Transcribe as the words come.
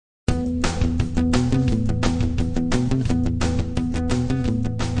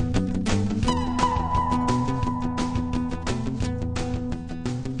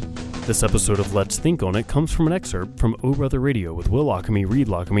This episode of Let's Think On It comes from an excerpt from O Brother Radio with Will Lockamy, Reed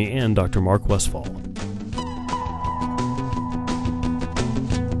Lockamy, and Dr. Mark Westfall.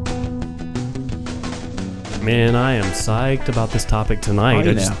 Man, I am psyched about this topic tonight.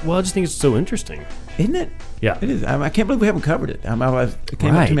 I just think it's so interesting. Isn't it? Yeah. It is. I can't believe we haven't covered it. It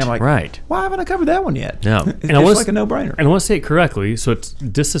came up to me, I'm like, why haven't I covered that one yet? Yeah. It's like a no-brainer. And I want to say it correctly. So it's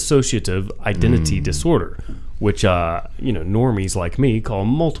dissociative identity disorder, which, normies like me call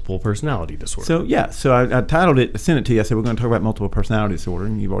multiple personality disorder. So I titled it, sent it to you. I said, we're going to talk about multiple personality disorder.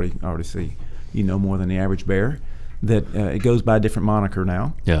 And you've already see, more than the average bear, that it goes by a different moniker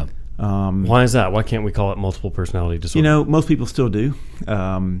now. Yeah. Why is that? Why can't we call it multiple personality disorder? Most people still do.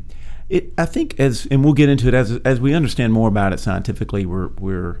 I think and we'll get into it as we understand more about it scientifically,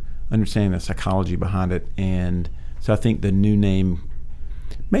 we're understanding the psychology behind it, and so I think the new name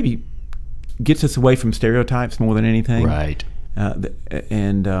maybe gets us away from stereotypes more than anything. Right.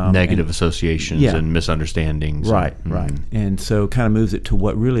 Negative associations and misunderstandings. Right. And so kind of moves it to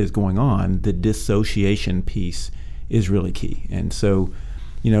what really is going on. The dissociation piece is really key, and so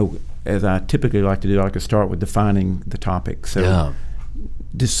as I typically like to do, I like to start with defining the topic. So.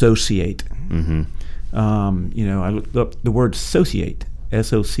 Dissociate. Mm-hmm. I looked up the word sociate,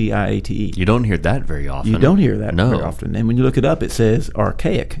 S-O-C-I-A-T-E. You don't hear that very often. You don't hear that very often. And when you look it up, it says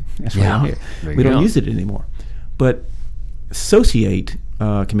archaic. That's what I hear. We don't use it anymore. But associate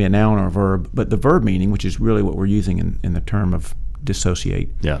can be a noun or a verb, but the verb meaning, which is really what we're using in the term of dissociate,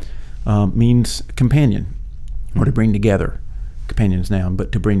 means companion or to bring together. Companion is noun,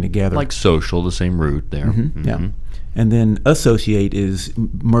 but to bring together. Like social, the same root there. Mm-hmm. Mm-hmm. Yeah. And then associate is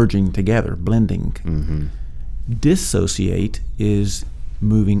merging together, blending. Mm-hmm. Dissociate is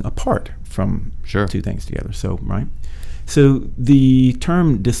moving apart from two things together. So the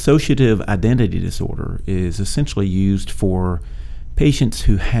term dissociative identity disorder is essentially used for patients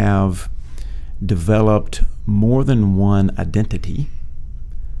who have developed more than one identity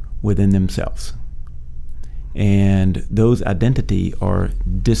within themselves. And those identity are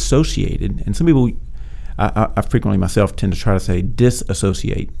dissociated. And some people, I frequently myself tend to try to say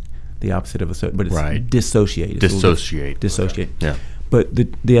disassociate, the opposite of associate, but it's dissociate. Dissociate. Dissociate. Okay. Yeah. But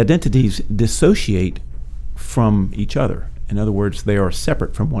the identities dissociate from each other. In other words, they are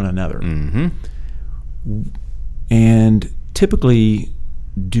separate from one another. Mm-hmm. And typically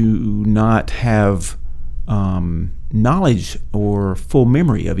do not have knowledge or full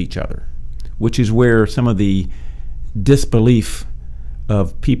memory of each other, which is where some of the disbelief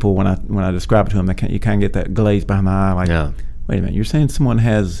of people, when I describe it to them, you kind of get that glaze behind the eye, like, wait a minute, you're saying someone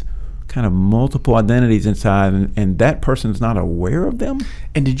has kind of multiple identities inside, and that person's not aware of them?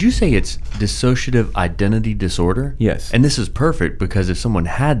 And did you say it's dissociative identity disorder? Yes. And this is perfect because if someone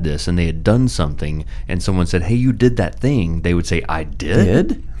had this and they had done something and someone said, hey, you did that thing, they would say, I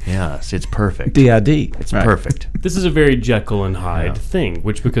did? Yes, it's perfect. D-I-D. It's perfect. This is a very Jekyll and Hyde thing,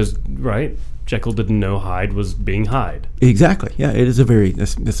 Jekyll didn't know Hyde was being Hyde. Exactly. Yeah, it is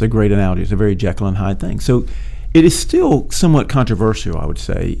that's a great analogy. It's a very Jekyll and Hyde thing. So it is still somewhat controversial, I would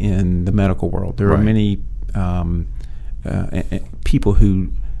say, in the medical world. There are many people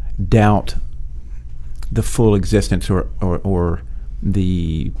who doubt the full existence or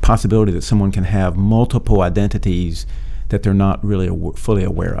the possibility that someone can have multiple identities that they're not really fully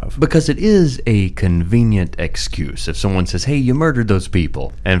aware of. Because it is a convenient excuse. If someone says, hey, you murdered those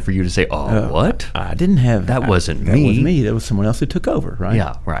people, and for you to say, what? I didn't have... That wasn't me. That was me. That was someone else who took over, right?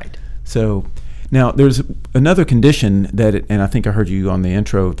 Yeah, right. So now there's another condition and I think I heard you on the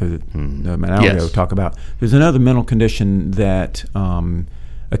intro to the Manalgo talk about. There's another mental condition that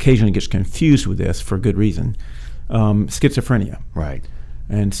occasionally gets confused with this for good reason. Schizophrenia. Right.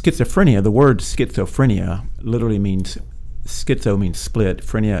 And schizophrenia, the word schizophrenia literally means... Schizo means split.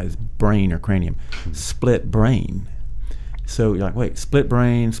 Phrenia is brain or cranium. Split brain. So you're like, wait, split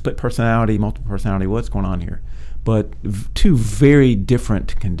brain, split personality, multiple personality, what's going on here? But two very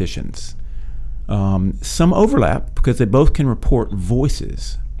different conditions. Some overlap because they both can report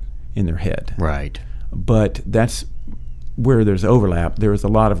voices in their head. Right. But that's where there's overlap. There's a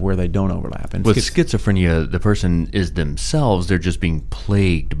lot of where they don't overlap. And with schizophrenia, the person is themselves. They're just being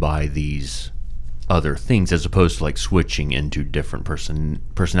plagued by these other things as opposed to like switching into different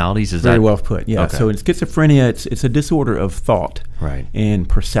personalities. Is very that well put? Yeah. Okay. So in schizophrenia, it's a disorder of thought and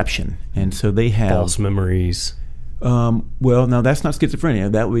perception, and so they have false memories. Well, no, that's not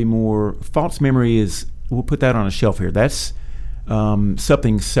schizophrenia. That would be more false memory. We'll put that on a shelf here. That's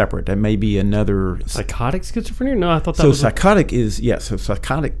something separate. That may be another psychotic schizophrenia. No, I thought that so was psychotic is So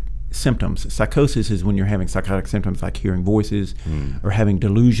psychotic symptoms. Psychosis is when you're having psychotic symptoms like hearing voices or having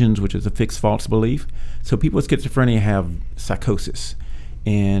delusions, which is a fixed false belief. So people with schizophrenia have psychosis.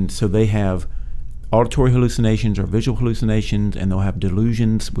 And so they have auditory hallucinations or visual hallucinations, and they'll have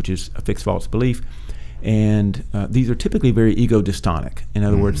delusions, which is a fixed false belief. And these are typically very ego-dystonic. In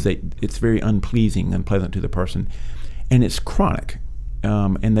other words, it's very unpleasant to the person. And it's chronic.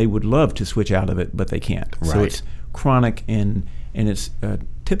 And they would love to switch out of it, but they can't. Right. So it's chronic, and it's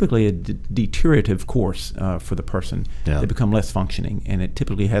typically a deteriorative course for the person. Yeah. They become less functioning, and it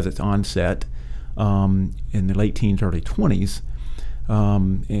typically has its onset in the late teens, early 20s.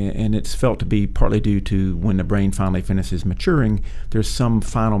 And it's felt to be partly due to when the brain finally finishes maturing, there's some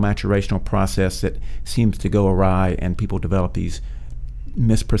final maturational process that seems to go awry, and people develop these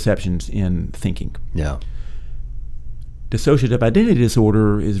misperceptions in thinking. Yeah. Dissociative identity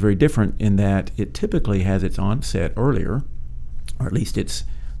disorder is very different in that it typically has its onset earlier, or at least it's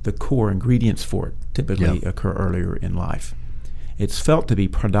the core ingredients for it typically occur earlier in life. It's felt to be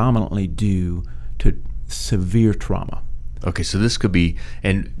predominantly due to severe trauma. Okay, so this could be,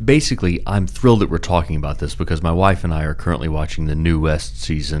 and basically I'm thrilled that we're talking about this because my wife and I are currently watching the newest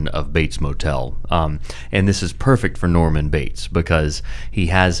season of Bates Motel. And this is perfect for Norman Bates because he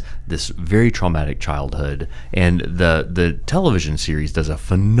has this very traumatic childhood, and the television series does a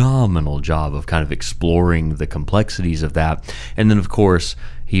phenomenal job of kind of exploring the complexities of that. And then, of course,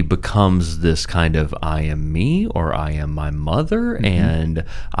 he becomes this kind of I am me or I am my mother, and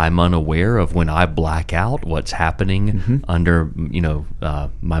I'm unaware of when I black out what's happening under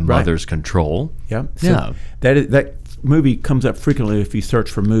my mother's control. Yeah. So that movie comes up frequently if you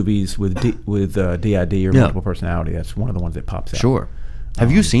search for movies with DID or multiple personality. That's one of the ones that pops out. Sure.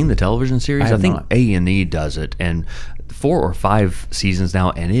 Have you seen the television series? I think not. A&E does it, and 4 or 5 seasons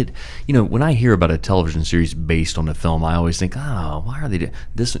now. And it, when I hear about a television series based on a film, I always think, oh, why are they doing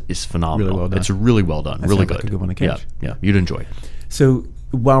this? Is phenomenal. Really well done. It's really well done. That really sounds good. like a good one to catch. Yeah, you'd enjoy it. So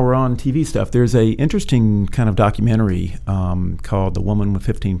while we're on TV stuff, there's a interesting kind of documentary called The Woman with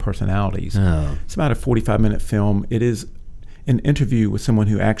 15 Personalities. Oh. It's about a 45-minute film. It is an interview with someone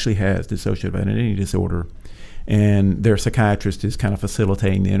who actually has dissociative identity disorder, and their psychiatrist is kind of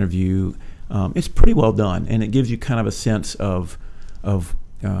facilitating the interview. It's pretty well done, and it gives you kind of a sense of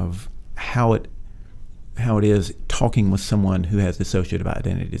how it is talking with someone who has dissociative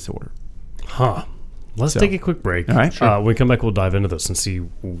identity disorder. Let's take a quick break. All right, sure. When we come back, we'll dive into this and see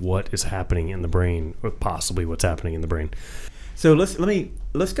what is happening in the brain, or possibly what's happening in the brain. So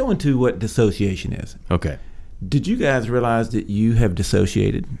let's go into what dissociation is. Okay. Did you guys realize that you have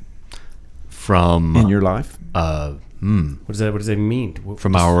dissociated From in your life? What does that mean?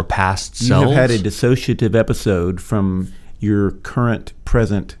 From our past You selves? have had a dissociative episode from your current,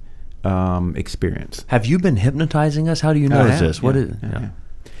 present experience. Have you been hypnotizing us? How do you know this? What is? Yeah.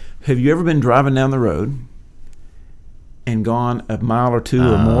 Have you ever been driving down the road and gone a mile or two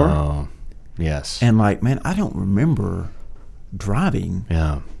or more? Yes. And like, man, I don't remember driving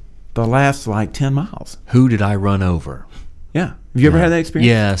the last 10 miles. Who did I run over? Yeah. Have you ever had that experience?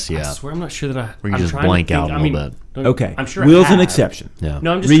 Yes, I yeah. swear I'm not sure that Where you just blank out a little bit. Okay. I'm sure Will's I have. an exception. Yeah.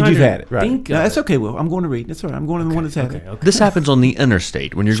 No, I'm just Reed, trying you've to had it. Right. think No, of that's it. okay, Will. I'm going to read. That's all right. I'm going to the one that's had it. Okay. This happens on the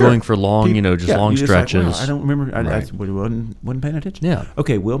interstate when you're Sure. going for long, long you just stretches. Like, well, I don't remember. I Right. wasn't paying attention. Yeah.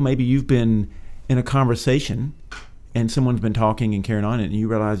 Okay, Will, maybe you've been in a conversation and someone's been talking and carrying on, and you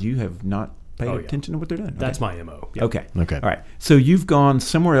realize you have not paid Oh, yeah. attention to what they're doing. That's my MO. Yeah. Okay. Okay. All right. So you've gone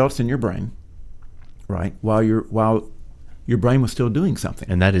somewhere else in your brain, right? While your brain was still doing something.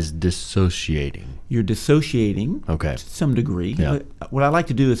 And that is dissociating. You're dissociating Okay. to some degree. Yeah. What I like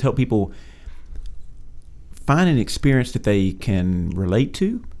to do is help people find an experience that they can relate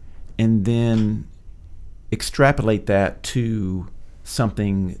to, and then extrapolate that to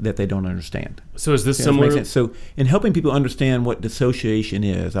something that they don't understand. So is this Does that make similar? sense? So in helping people understand what dissociation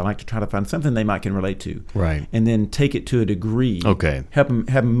is, I like to try to find something they might can relate to. Right. And then take it to a degree. Okay. Have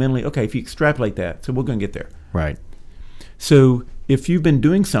them mentally, okay, if you extrapolate that, so we're going to get there. Right. So if you've been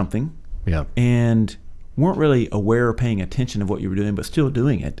doing something Yeah. and weren't really aware or paying attention of what you were doing, but still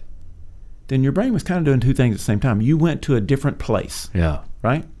doing it, then your brain was kind of doing two things at the same time. You went to a different place, Yeah.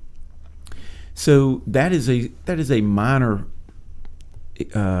 right? So that is a minor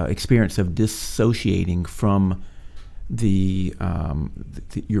experience of dissociating from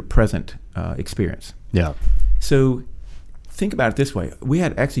your present experience. Yeah. So think about it this way.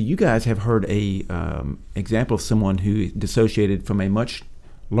 You guys have heard a example of someone who dissociated from a much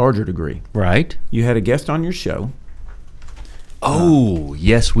larger degree. Right. You had a guest on your show. Oh,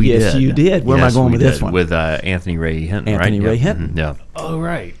 yes, we did. Yes, you did. Where am I going we with this did. one? With Anthony Ray Hinton, right? Anthony Ray Yeah. Hinton. Mhm. Yeah. Oh,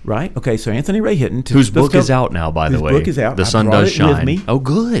 right. Right? Okay, so Anthony Ray Hinton. Whose book is out now, by the way. His book is out. The I Sun brought Does it with Shine. me. Oh,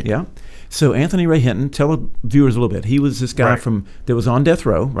 good. Yeah. So Anthony Ray Hinton, tell the viewers a little bit. He was this guy that was on death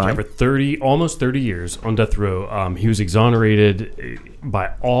row, right? Yeah, for almost 30 years on death row. He was exonerated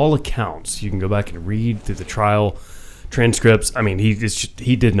by all accounts. You can go back and read through the trial transcripts. I mean, he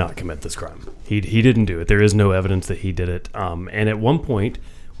did not commit this crime. He didn't do it. There is no evidence that he did it. And at one point,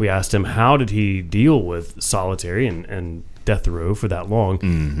 we asked him, how did he deal with solitary and death row for that long?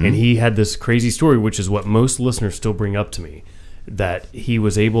 Mm-hmm. And he had this crazy story, which is what most listeners still bring up to me, that he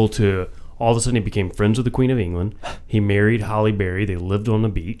was able to, all of a sudden he became friends with the Queen of England. He married Halle Berry. They lived on the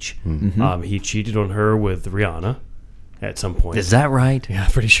beach. Mm-hmm. He cheated on her with Rihanna at some point. Is that right? Yeah,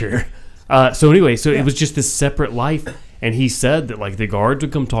 pretty sure. So anyway, it was just this separate life. And he said that like the guards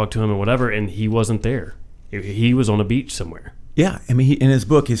would come talk to him and whatever, and he wasn't there. He was on a beach somewhere. Yeah, I mean, in his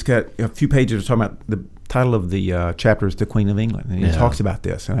book, he's got a few pages talking about the title of the chapter is The Queen of England. And he talks about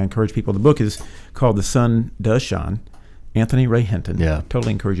this. And I encourage people, the book is called The Sun Does Shine, Anthony Ray Hinton. Yeah.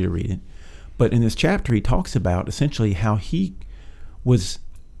 Totally encourage you to read it. But in this chapter, he talks about essentially how he was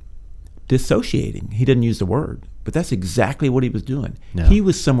dissociating. He didn't use the word, but that's exactly what he was doing. Yeah. He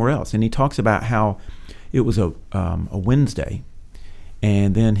was somewhere else. And he talks about how it was a Wednesday,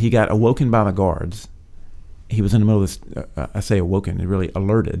 and then he got awoken by the guards. He was in the middle of this, I say awoken, really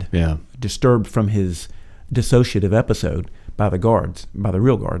alerted, disturbed from his dissociative episode by the guards, by the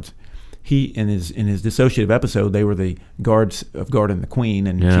real guards. He, in his dissociative episode, they were the guards of guarding the Queen,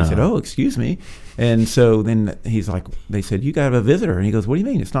 and she said, "Oh, excuse me." And so then he's like, they said, "You got a visitor." And he goes, "What do you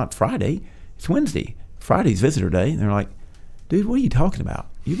mean? It's not Friday. It's Wednesday. Friday's visitor day." And they're like, "Dude, what are you talking about?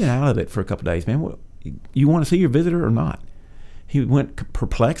 You've been out of it for a couple of days, man. What, you want to see your visitor or not?" He went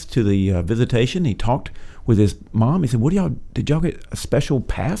perplexed to the visitation. He talked with his mom. He said, did y'all get a special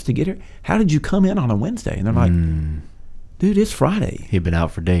pass to get here? How did you come in on a Wednesday? And they're like, dude, it's Friday. He'd been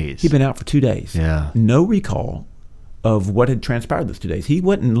out for days. He'd been out for 2 days. Yeah. No recall of what had transpired those 2 days. He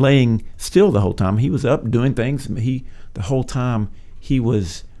wasn't laying still the whole time. He was up doing things. The whole time he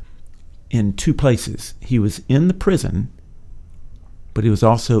was in two places. He was in the prison, but he was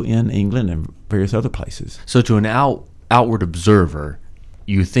also in England and various other places. So to an outward observer,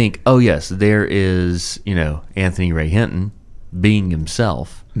 you think, oh yes, there is, Anthony Ray Hinton being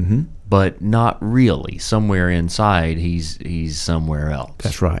himself, but not really. Somewhere inside, he's somewhere else.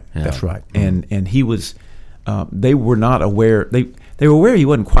 That's right. Yeah. That's right. And he was. They were not aware. They were aware he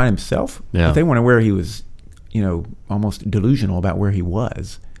wasn't quite himself, but they weren't aware he was, almost delusional about where he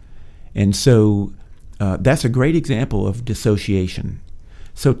was. And so that's a great example of dissociation.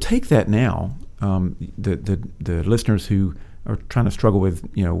 So take that now. The listeners who are trying to struggle with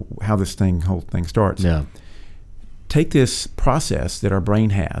how this whole thing starts. Yeah. Take this process that our brain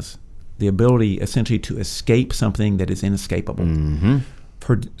has, the ability essentially to escape something that is inescapable. Mm-hmm.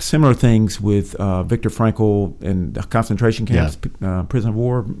 For similar things with Viktor Frankl and the concentration camps, prison of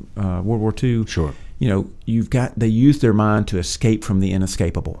war, World War II. Sure. They use their mind to escape from the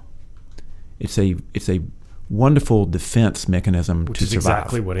inescapable. It's a wonderful defense mechanism to survive. Which is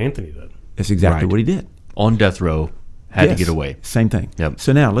exactly what Anthony did. That's exactly what he did. On death row, had to get away. Same thing. Yep.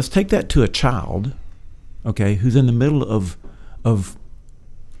 So now let's take that to a child, okay, who's in the middle of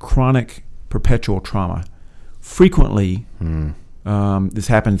chronic perpetual trauma. Frequently, this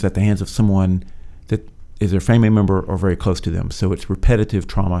happens at the hands of someone that is their family member or very close to them. So it's repetitive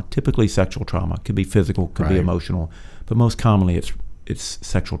trauma, typically sexual trauma. Could be physical, could be emotional, but most commonly it's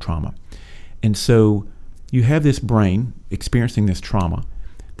sexual trauma. And so you have this brain experiencing this trauma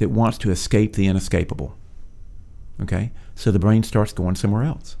that wants to escape the inescapable. Okay? So the brain starts going somewhere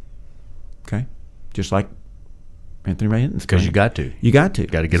else. Okay? Just like Anthony Ray Hinton's brain. Because you got to. You got to.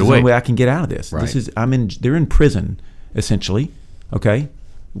 Got to get away. This is the only way I can get out of this. Right. They're in prison, essentially, okay,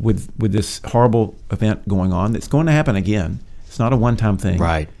 with this horrible event going on that's going to happen again. It's not a one-time thing.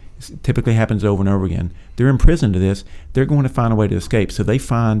 Right. It typically happens over and over again. They're in prison to this. They're going to find a way to escape. So they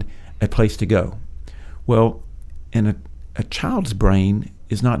find a place to go. Well, and a child's brain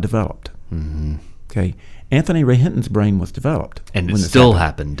is not developed. Mm-hmm. Okay, Anthony Ray Hinton's brain was developed, and it still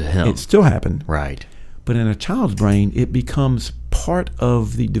happened to him. It still happened, right? But in a child's brain, it becomes part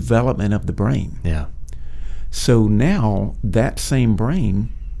of the development of the brain. Yeah. So now that same brain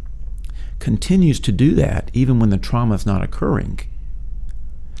continues to do that even when the trauma is not occurring.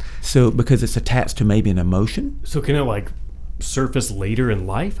 So because it's attached to maybe an emotion. So can it surface later in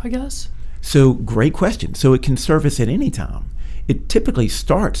life, I guess? So great question. So it can surface at any time. It typically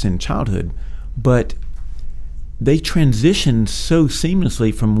starts in childhood, but they transition so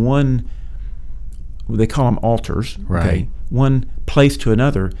seamlessly from one, they call them alters, okay, one place to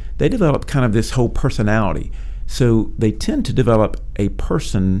another. They develop kind of this whole personality. So they tend to develop a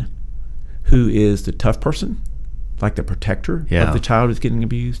person who is the tough person, like the protector of the child who's getting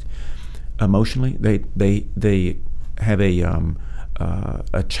abused. emotionally. They have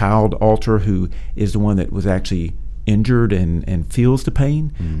a child alter who is the one that was actually injured and feels the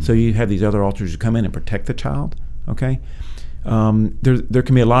pain. So you have these other alters who come in and protect the child. Okay, there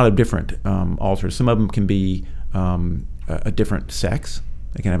can be a lot of different alters. Some of them can be a different sex.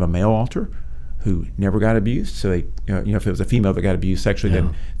 They can have a male alter who never got abused. So they, if it was a female that got abused sexually,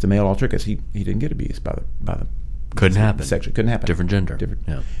 then it's a male alter because he didn't get abused by the couldn't happen sexually. Couldn't happen. Different gender.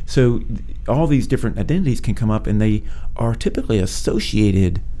 Yeah. So all these different identities can come up, and they are typically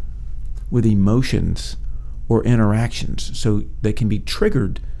associated with emotions or interactions. So they can be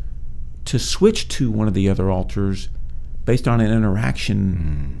triggered to switch to one of the other alters based on an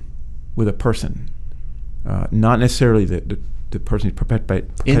interaction with a person, not necessarily the person who's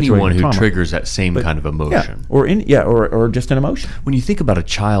perpetuating anyone who trauma. Triggers that same kind of emotion, or just an emotion. When you think about a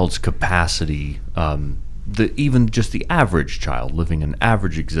child's capacity, even just the average child living an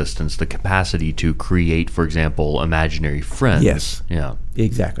average existence, the capacity to create, for example, imaginary friends. Yes. Yeah.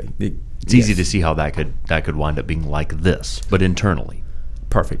 Exactly. It's easy to see how that could wind up being like this, but internally.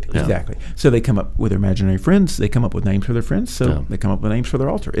 Perfect. Yeah. Exactly. So they come up with their imaginary friends. They come up with names for their friends. So they come up with names for their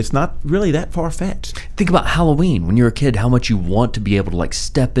alter. It's not really that far-fetched. Think about Halloween. When you're a kid, how much you want to be able to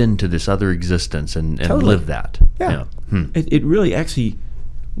step into this other existence and live that. Yeah. It really actually,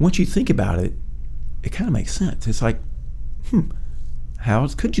 once you think about it, it kind of makes sense. It's like, how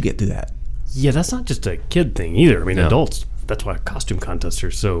else could you get to that? Yeah, that's not just a kid thing either. I mean, adults, that's why costume contests are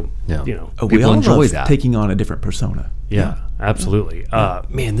so, people enjoy that. Taking on a different persona. Yeah, absolutely.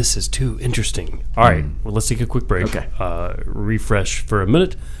 Man, this is too interesting. All right, well, let's take a quick break. Okay. Refresh for a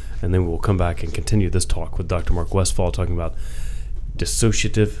minute, and then we'll come back and continue this talk with Dr. Mark Westphal talking about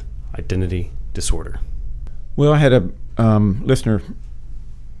dissociative identity disorder. Well, I had a listener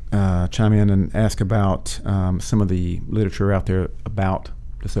chime in and ask about some of the literature out there about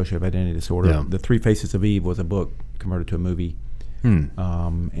dissociative identity disorder. Yeah. The Three Faces of Eve was a book converted to a movie,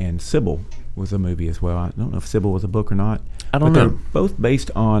 and Sybil was a movie as well. I don't know if Sybil was a book or not. I don't know. They're both based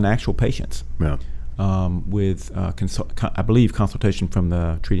on actual patients. Yeah. With I believe consultation from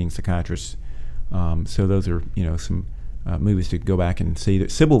the treating psychiatrist. So those are some movies to go back and see.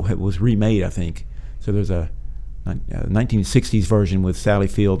 That Sybil was remade, I think. So there's a 1960s version with Sally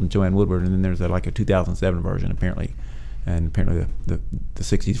Field and Joanne Woodward, and then there's a 2007 version apparently, and apparently the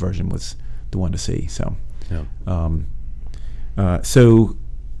 60s version was the one to see. So, so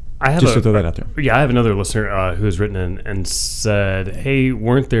I have just to throw that out there. Yeah, I have another listener who has written in and said, "Hey,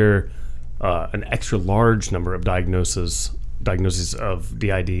 weren't there an extra large number of diagnoses of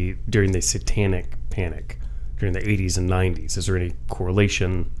DID during the Satanic Panic during the 80s and 90s? Is there any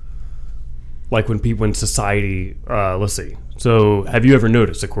correlation?" Like when society, let's see. So have you ever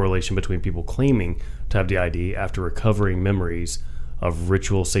noticed a correlation between people claiming to have DID after recovering memories of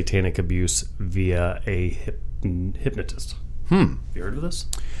ritual satanic abuse via a hypnotist? Have you heard of this?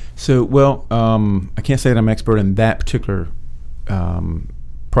 So, well, I can't say that I'm an expert in that particular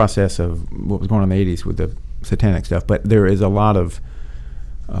process of what was going on in the 80s with the satanic stuff, but there are a lot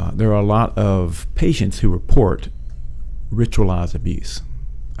of patients who report ritualized abuse.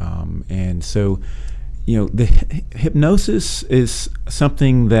 And so, the hypnosis is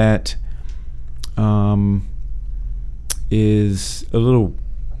something that is a little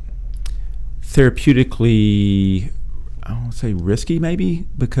therapeutically, I won't say risky, maybe,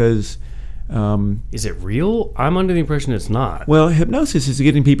 because... is it real? I'm under the impression it's not. Well, hypnosis is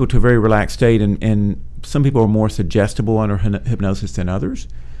getting people to a very relaxed state, and some people are more suggestible under hypnosis than others.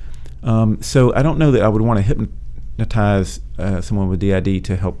 So I don't know that I would want to hypnotize someone with DID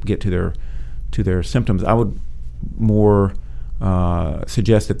to help get to their symptoms. I would more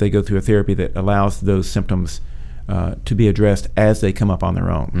suggest that they go through a therapy that allows those symptoms to be addressed as they come up on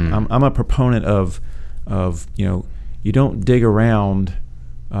their own. I'm a proponent of you don't dig around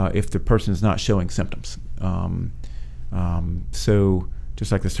if the person is not showing symptoms. So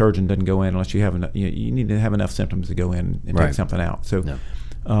just like the surgeon doesn't go in unless you have enough, you need to have enough symptoms to go in and take something out. So.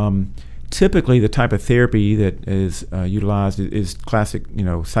 Yeah. Typically, the type of therapy that is utilized is classic,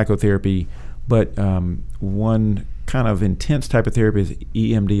 psychotherapy. But one kind of intense type of therapy is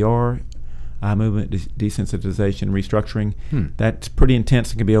EMDR, eye movement desensitization restructuring. That's pretty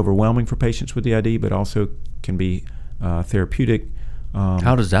intense and can be overwhelming for patients with DID, but also can be therapeutic.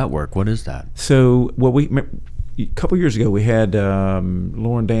 How does that work? What is that? So, a couple years ago, we had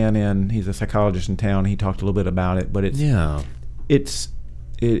Lauren Dan in. He's a psychologist in town. He talked a little bit about it, but it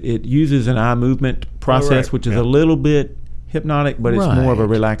uses an eye movement process, which is a little bit hypnotic, but it's more of a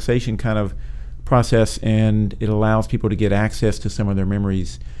relaxation kind of process, and it allows people to get access to some of their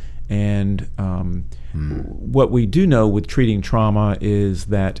memories. And what we do know with treating trauma is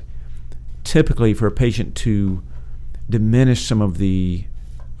that typically for a patient to diminish some of the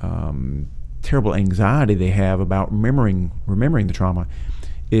terrible anxiety they have about remembering the trauma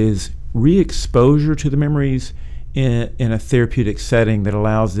is re-exposure to the memories in a therapeutic setting that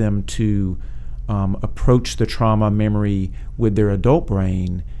allows them to approach the trauma memory with their adult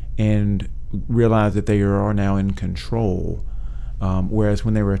brain and realize that they are now in control. Whereas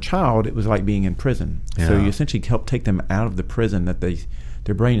when they were a child, it was like being in prison. Yeah. So you essentially help take them out of the prison that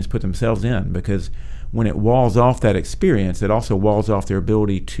their brain has put themselves in, because when it walls off that experience, it also walls off their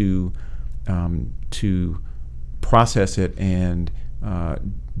ability to process it and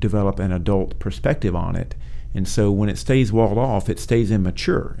develop an adult perspective on it. And so when it stays walled off, it stays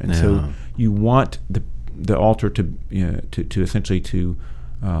immature. And so you want the alter to essentially to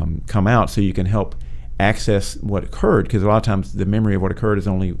come out so you can help access what occurred, because a lot of times the memory of what occurred is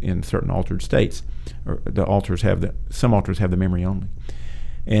only in certain altered states, or some alters have the memory only.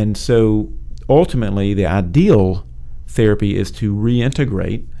 And so ultimately the ideal therapy is to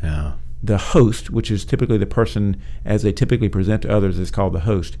reintegrate the host, which is typically the person as they typically present to others is called the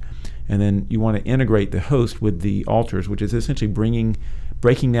host. And then you want to integrate the host with the alters, which is essentially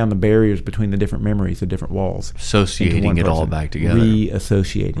breaking down the barriers between the different memories, the different walls. Associating it all back together.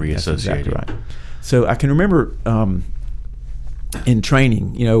 Reassociating. That's exactly right. So I can remember in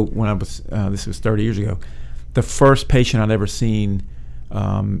training, when I was, this was 30 years ago, the first patient I'd ever seen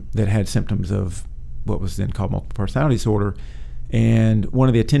that had symptoms of what was then called multiple personality disorder, and one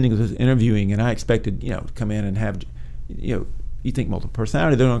of the attendings was interviewing, and I expected, to come in and have, you think multiple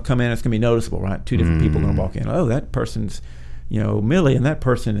personality, they're going to come in, it's going to be noticeable, right? Two different people are going to walk in. Oh, that person's, Millie, and that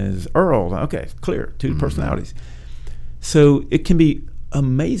person is Earl. Okay, clear, two personalities. So it can be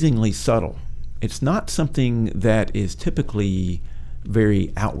amazingly subtle. It's not something that is typically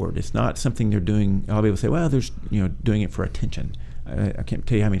very outward. It's not something they're doing. I'll be able to say, well, there's, doing it for attention. I can't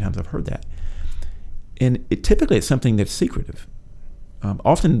tell you how many times I've heard that. And typically it's something that's secretive.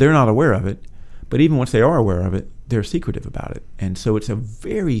 Often they're not aware of it, but even once they are aware of it, they're secretive about it. And so it's a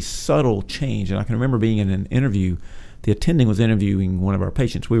very subtle change. And I can remember being in an interview, the attending was interviewing one of our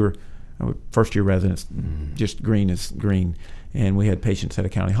patients. We were first-year residents, just green as green. And we had patients at a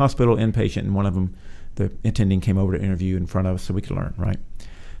county hospital, inpatient, and one of them, the attending came over to interview in front of us so we could learn, right?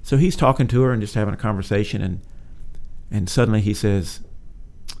 So he's talking to her and just having a conversation, and suddenly he says,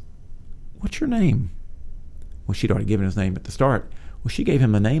 "What's your name?" Well, she'd already given his name at the start. Well, she gave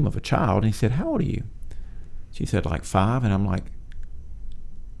him the name of a child, and he said, "How old are you?" She said, "Like 5," and I'm like,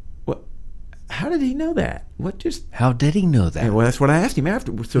 "What? How did he know that? How did he know that?" And, well, that's what I asked him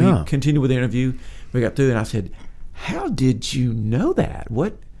after. So he continued with the interview. We got through, and I said, "How did you know that?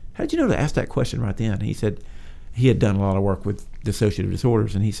 How did you know to ask that question right then?" And he said he had done a lot of work with dissociative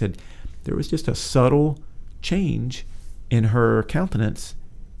disorders, and he said there was just a subtle change in her countenance,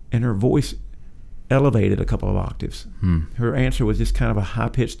 and her voice elevated a couple of octaves. Her answer was just kind of a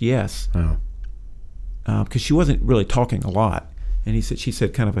high-pitched yes, because she wasn't really talking a lot. And she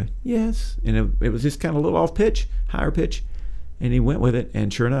said kind of a yes, and it was just kind of a little off pitch, higher pitch, and he went with it,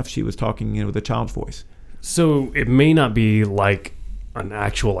 and sure enough, she was talking with a child's voice. So it may not be like an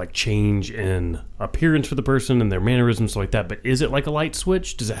actual change in appearance for the person and their mannerisms like that, but is it like a light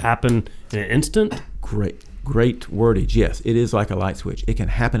switch? Does it happen in an instant? Great wordage. Yes, it is like a light switch. It can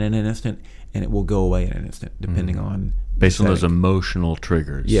happen in an instant, and it will go away in an instant, depending on based on those emotional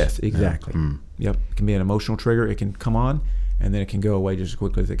triggers. Yes, exactly. Yep, it can be an emotional trigger. It can come on, and then it can go away just as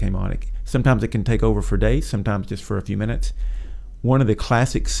quickly as it came on. Sometimes it can take over for days. Sometimes just for a few minutes. One of the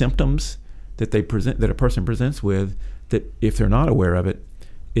classic symptoms that a person presents with, that if they're not aware of it,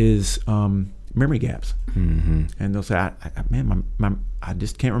 is memory gaps. And they'll say, I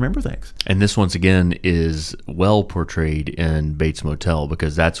just can't remember things. And this, once again, is well portrayed in Bates Motel,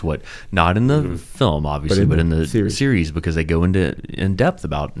 because that's what, not in the film, obviously, but in the series, because they go in depth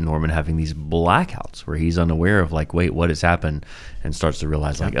about Norman having these blackouts where he's unaware of, wait, what has happened, and starts to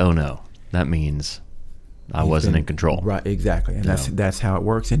realize, oh no, that means I wasn't in control. Right, exactly. And that's how it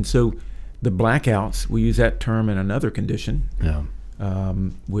works. And so the blackouts, we use that term in another condition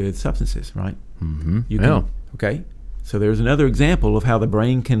with substances, right? Okay. So there's another example of how the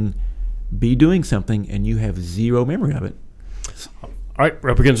brain can be doing something and you have zero memory of it. All right,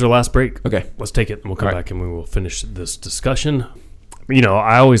 we're up against our last break. Okay. Let's take it, and we'll come back and we will finish this discussion.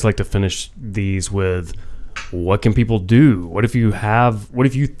 I always like to finish these with, what can people do? What if you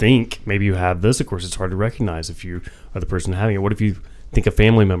think maybe you have this? Of course, it's hard to recognize if you are the person having it. What if you think a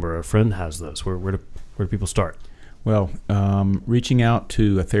family member or a friend has this? Where do people start? Well, reaching out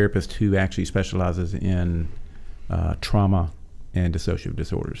to a therapist who actually specializes in trauma and dissociative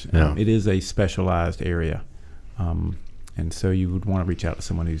disorders. It is a specialized area. And so you would want to reach out to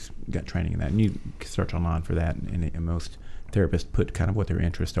someone who's got training in that. And you can search online for that, and most therapists put kind of what their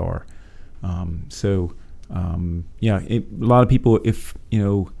interests are. A lot of people, if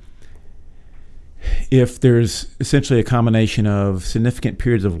there's essentially a combination of significant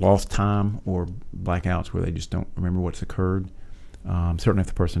periods of lost time or blackouts where they just don't remember what's occurred, certainly if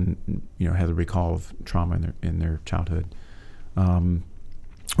the person has a recall of trauma in their childhood,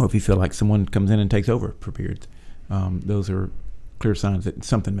 or if you feel like someone comes in and takes over for periods, those are clear signs that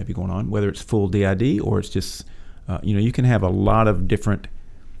something may be going on, whether it's full DID or it's just you can have a lot of different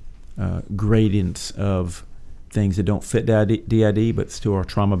gradients of things that don't fit DID but still are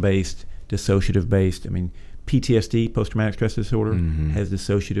trauma-based, dissociative-based. I mean, PTSD, post-traumatic stress disorder, has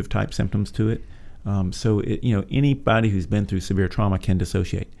dissociative type symptoms to it. Anybody who's been through severe trauma can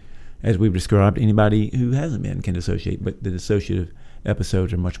dissociate. As we've described, anybody who hasn't been can dissociate, but the dissociative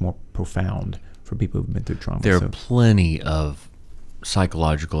episodes are much more profound for people who've been through trauma. There are plenty of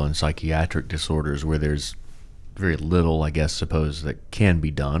psychological and psychiatric disorders where there's very little, that can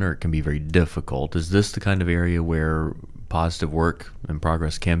be done, or it can be very difficult. Is this the kind of area where positive work and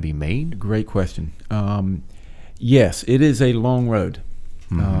progress can be made? Great question. Yes, it is a long road.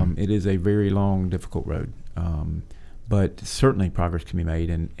 It is a very long, difficult road. But certainly progress can be made,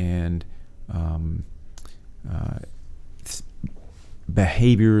 and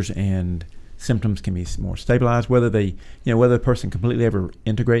behaviors and symptoms can be more stabilized. Whether the person completely ever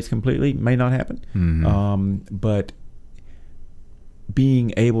integrates completely may not happen. But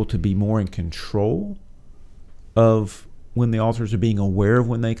being able to be more in control of when the ulcers are, being aware of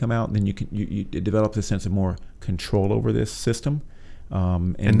when they come out, then it develops a sense of more control over this system.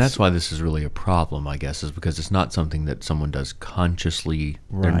 And that's why this is really a problem, I guess, is because it's not something that someone does consciously.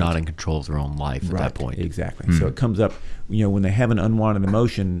 Right. They're not in control of their own life at that point. Exactly. So it comes up, when they have an unwanted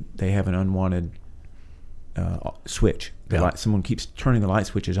emotion, they have an unwanted switch. Someone keeps turning the light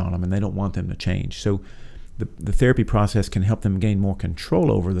switches on them, and they don't want them to change. So the therapy process can help them gain more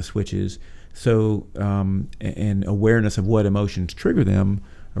control over the switches. So and awareness of what emotions trigger them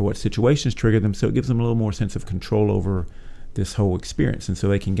or what situations trigger them. So it gives them a little more sense of control over this whole experience, and so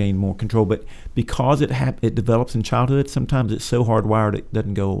they can gain more control. But because it develops in childhood, sometimes it's so hardwired it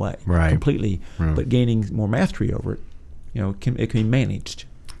doesn't go away completely. Right. But gaining more mastery over it, it can be managed.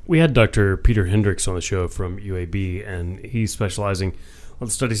 We had Dr. Peter Hendricks on the show from UAB, and he's specializing on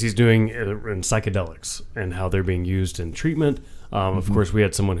the studies he's doing in psychedelics and how they're being used in treatment. Of course, we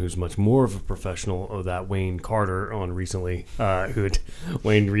had someone who's much more of a professional of that, Wayne Carter, on recently.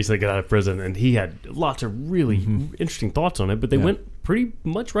 Wayne recently got out of prison, and he had lots of really interesting thoughts on it, but they went pretty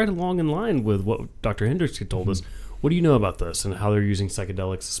much right along in line with what Dr. Hendricks had told us. What do you know about this and how they're using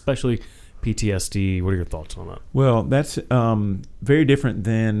psychedelics, especially PTSD? What are your thoughts on that? Well, that's very different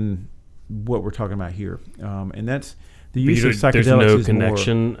than what we're talking about here, and that's the use of psychedelics. There's no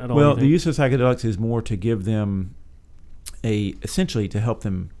connection at all? Well, the use of psychedelics is more to give them essentially to help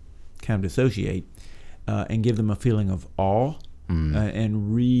them kind of dissociate and give them a feeling of awe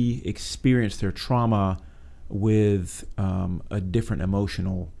and re-experience their trauma with a different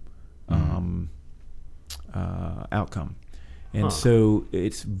emotional outcome. And so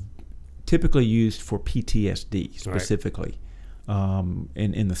it's typically used for PTSD specifically.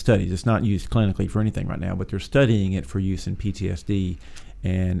 In the studies. It's not used clinically for anything right now, but they're studying it for use in PTSD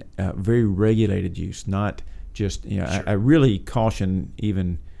and very regulated use, not just, I really caution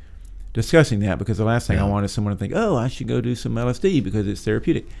even discussing that, because the last thing I want is someone to think, I should go do some LSD because it's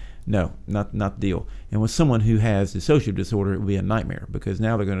therapeutic. No, not the deal. And with someone who has dissociative disorder, it would be a nightmare, because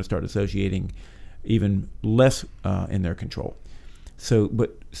now they're going to start associating even less in their control. So,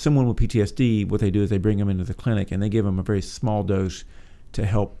 but someone with PTSD, what they do is they bring them into the clinic and they give them a very small dose to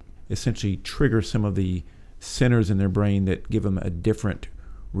help essentially trigger some of the centers in their brain that give them a different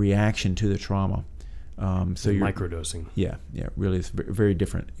reaction to the trauma. So you're microdosing. Yeah, really, it's a very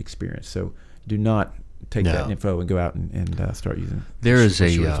different experience. So do not take that info and go out and start using it. There is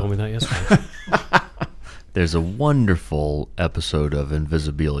you told me that yesterday. There's a wonderful episode of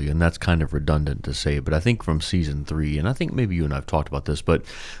Invisibilia, and that's kind of redundant to say, but I think from season 3, and I think maybe you and I have talked about this, but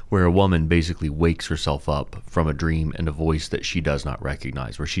where a woman basically wakes herself up from a dream in a voice that she does not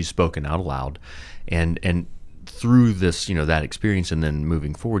recognize, where she's spoken out aloud, and through this, that experience, and then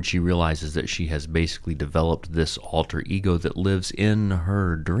moving forward, she realizes that she has basically developed this alter ego that lives in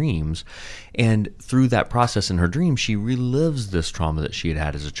her dreams. And through that process in her dreams, she relives this trauma that she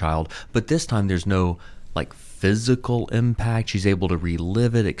had as a child. But this time, there's no physical impact. She's able to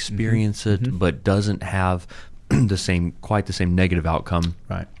relive it, experience it, but doesn't have quite the same negative outcome.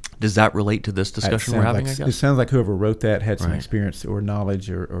 Right. Does that relate to this discussion we're having? I guess it sounds like whoever wrote that had some experience or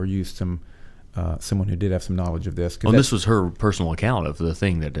knowledge or used some someone who did have some knowledge of this. Well, this was her personal account of the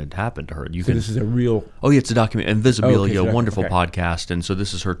thing that had happened to her. This is a real... Oh, yeah, it's a document. Invisibilia, wonderful podcast. And so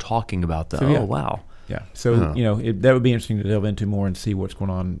this is her talking about the... wow. Yeah. So, that would be interesting to delve into more and see what's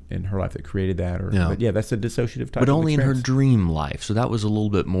going on in her life that created that. But that's a dissociative type But of only experience. in her dream life. So that was a little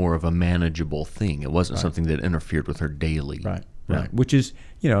bit more of a manageable thing. It wasn't something that interfered with her daily. Right. Which is,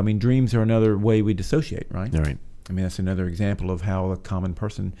 dreams are another way we dissociate, right? Right. I mean, that's another example of how a common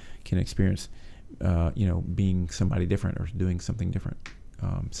person can experience, being somebody different or doing something different.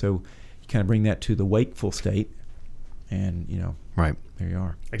 So you kind of bring that to the wakeful state, and right there you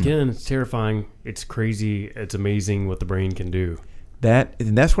are. Again, it's terrifying. It's crazy. It's amazing what the brain can do.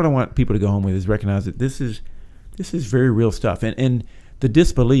 And that's what I want people to go home with, is recognize that this is very real stuff. And the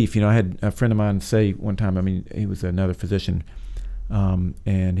disbelief, I had a friend of mine say one time. I mean, he was another physician,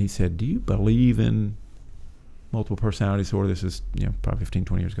 and he said, "Do you believe in multiple personality disorder?" This is probably 15,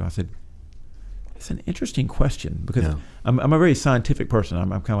 20 years ago. I said, it's an interesting question, because I'm a very scientific person. I'm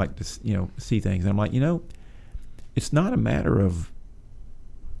kind of like to see things, and I'm like, it's not a matter of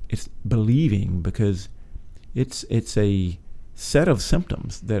it's believing, because it's a set of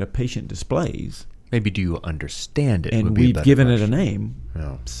symptoms that a patient displays. Maybe do you understand it? And we've given it a name,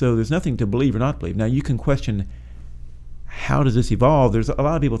 so there's nothing to believe or not believe. Now you can question, how does this evolve? There's a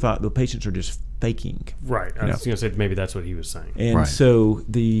lot of people thought the patients are just faking. Right. I was going to say maybe that's what he was saying. And so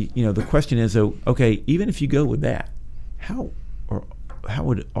the question is, okay, even if you go with that, how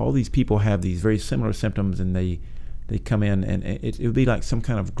would all these people have these very similar symptoms, and they come in, and it would be like some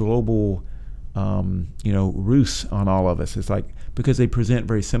kind of global ruse on all of us. It's like, because they present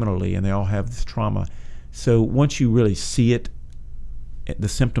very similarly and they all have this trauma. So once you really see it, the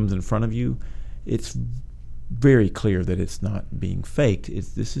symptoms in front of you, it's very clear that it's not being faked.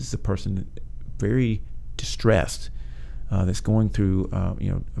 This is the person very distressed, that's going through a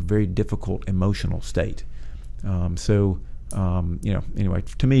very difficult emotional state. Anyway,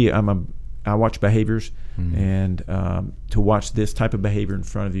 to me, I watch behaviors, and to watch this type of behavior in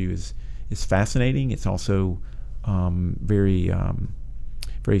front of you is fascinating. It's also very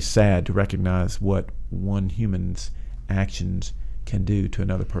very sad to recognize what one human's actions can do to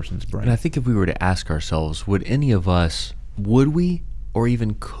another person's brain. And I think if we were to ask ourselves, would any of us, would we, or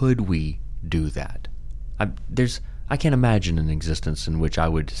even could we do that? I can't imagine an existence in which I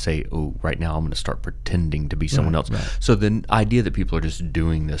would say, oh, right now I'm going to start pretending to be someone else. Right. So the idea that people are just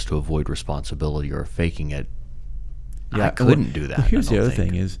doing this to avoid responsibility or faking it, I couldn't do that. Well, here's the other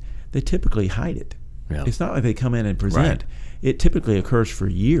thing is, they typically hide it. Yeah. It's not like they come in and present. Right. It typically occurs for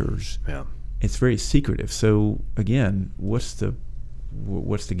years. Yeah. It's very secretive. So again, what's the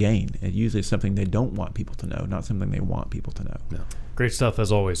gain? It usually is something they don't want people to know, not something they want people to know. No. Great stuff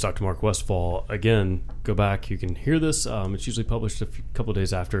as always, Dr. Mark Westfall. Again, go back. You can hear this. It's usually published a couple of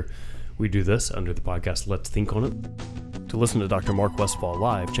days after we do this under the podcast Let's Think on It. To listen to Dr. Mark Westfall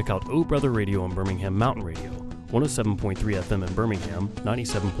live, check out Oh Brother Radio on Birmingham Mountain Radio, 107.3 FM in Birmingham,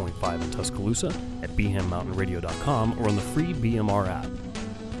 97.5 in Tuscaloosa, at bhammountainradio.com, or on the free BMR app.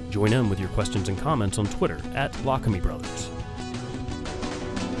 Join in with your questions and comments on Twitter at Lockamy Brothers.